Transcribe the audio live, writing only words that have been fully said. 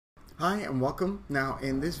Hi and welcome. Now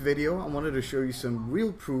in this video I wanted to show you some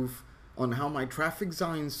real proof on how my traffic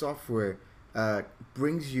design software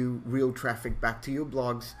brings you real traffic back to your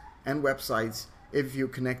blogs and websites if you're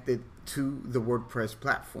connected to the WordPress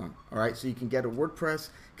platform. Alright, so you can get a WordPress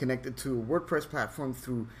connected to a WordPress platform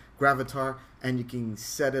through Gravatar, and you can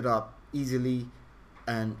set it up easily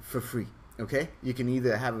and for free. Okay, you can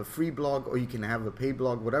either have a free blog or you can have a paid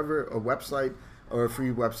blog, whatever, a website or a free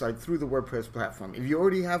website through the WordPress platform. If you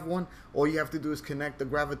already have one, all you have to do is connect the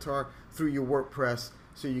Gravatar through your WordPress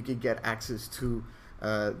so you can get access to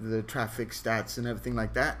the traffic stats and everything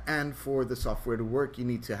like that. And for the software to work, you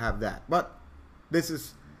need to have that. But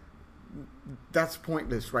that's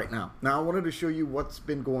pointless right now. Now I wanted to show you what's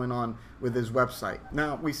been going on with this website.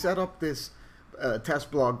 Now we set up this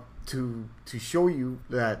test blog to show you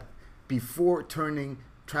that before turning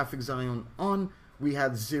Traffic Zion on, we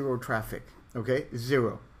had zero traffic. Okay,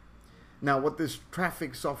 zero. Now what this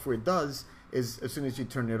traffic software does is as soon as you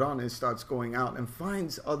turn it on, it starts going out and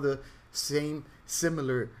finds other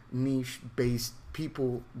similar niche based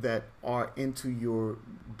people that are into your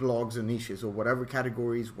blogs or niches or whatever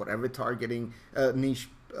categories, whatever targeting niche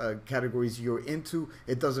categories you're into.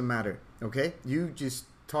 It doesn't matter. Okay, you just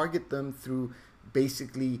target them through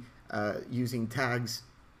basically using tags,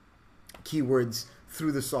 keywords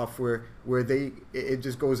through the software, where it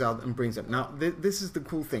just goes out and brings them. Now this is the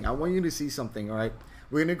cool thing. I want you to see something. All right,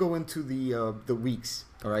 we're gonna go into the weeks.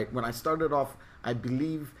 All right, when I started off, I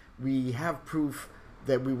believe we have proof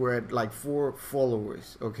that we were at like 4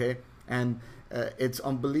 followers. Okay, and it's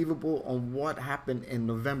unbelievable on what happened in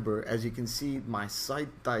November. As you can see, my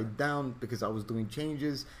site died down because I was doing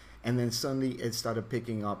changes, and then suddenly it started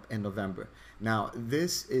picking up in November. Now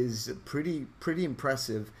this is pretty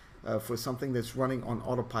impressive for something that's running on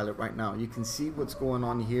autopilot right now. You can see what's going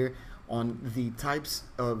on here on the types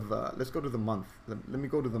of let's go to the month. Let me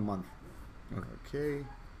go to the month. Okay,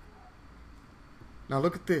 now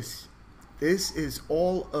look at this. This is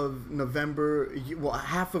all of November, well,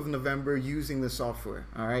 half of November using the software.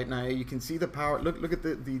 All right, now you can see the power. Look at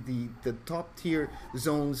the top tier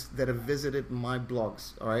zones that have visited my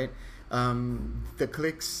blogs. All right, the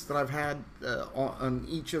clicks that I've had on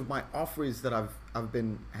each of my offers that I've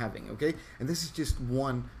been having. Okay, and this is just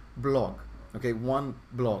one blog. Okay, one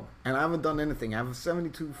blog, and I haven't done anything. I have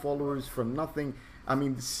 72 followers from nothing. I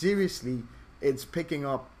mean, seriously, it's picking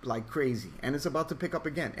up like crazy, and it's about to pick up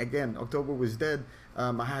again. October was dead.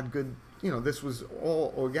 I had good, this was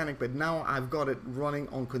all organic, but now I've got it running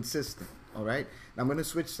on consistent. All right, now I'm going to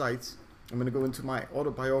switch sites. I'm going to go into my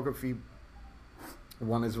autobiography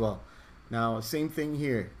one as well. Now, same thing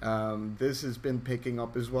here. This has been picking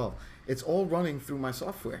up as well. It's all running through my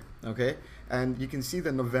software, okay? And you can see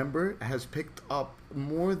that November has picked up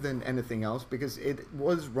more than anything else because it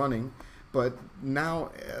was running, but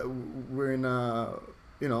now we're in a,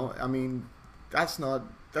 I mean, that's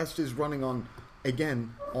just running on,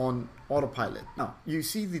 again, on autopilot. Now, you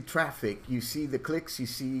see the traffic, you see the clicks, you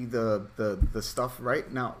see the stuff,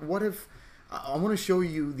 right? Now, what if, I want to show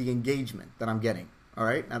you the engagement that I'm getting, all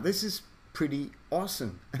right? Now, this is pretty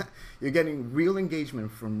awesome. You're getting real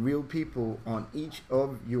engagement from real people on each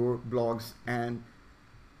of your blogs and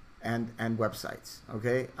websites.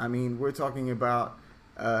 Okay, I mean, we're talking about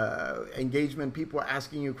engagement, people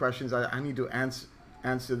asking you questions. I need to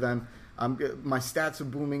answer them. My stats are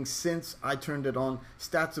booming since I turned it on.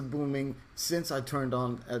 Stats are booming since I turned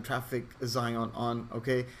on Traffic Zion on.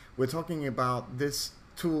 Okay, we're talking about this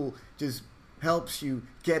tool just helps you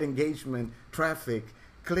get engagement, traffic,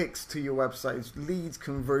 clicks to your websites, leads,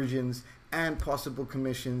 conversions, and possible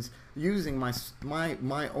commissions using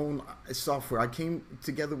my own software. I came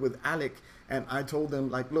together with Alec and I told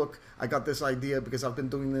him, like, look, I got this idea because I've been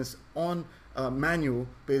doing this on manual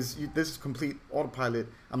because this is complete autopilot.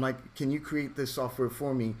 I'm like, can you create this software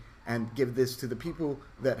for me and give this to the people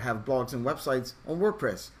that have blogs and websites on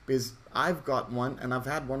WordPress? Because I've got one and I've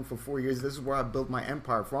had one for 4 years. This is where I built my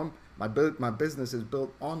empire from. My business is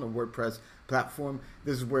built on the WordPress platform.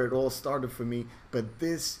 This is where it all started for me. But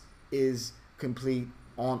this is complete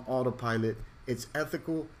on autopilot. It's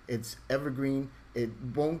ethical. It's evergreen. It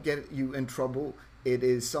won't get you in trouble. It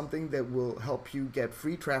is something that will help you get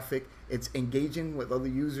free traffic. It's engaging with other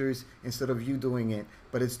users instead of you doing it,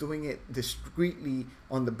 but it's doing it discreetly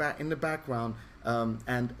in the background,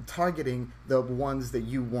 and targeting the ones that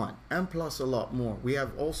you want, and plus a lot more. We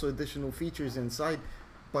have also additional features inside,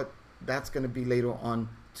 but that's going to be later on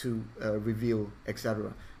to reveal,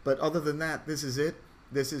 etc. But other than that, this is it.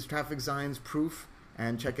 This is Traffic Zion's proof,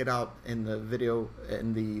 and check it out in the video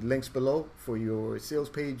in the links below for your sales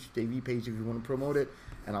page, JV page if you want to promote it,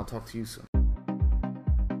 and I'll talk to you soon.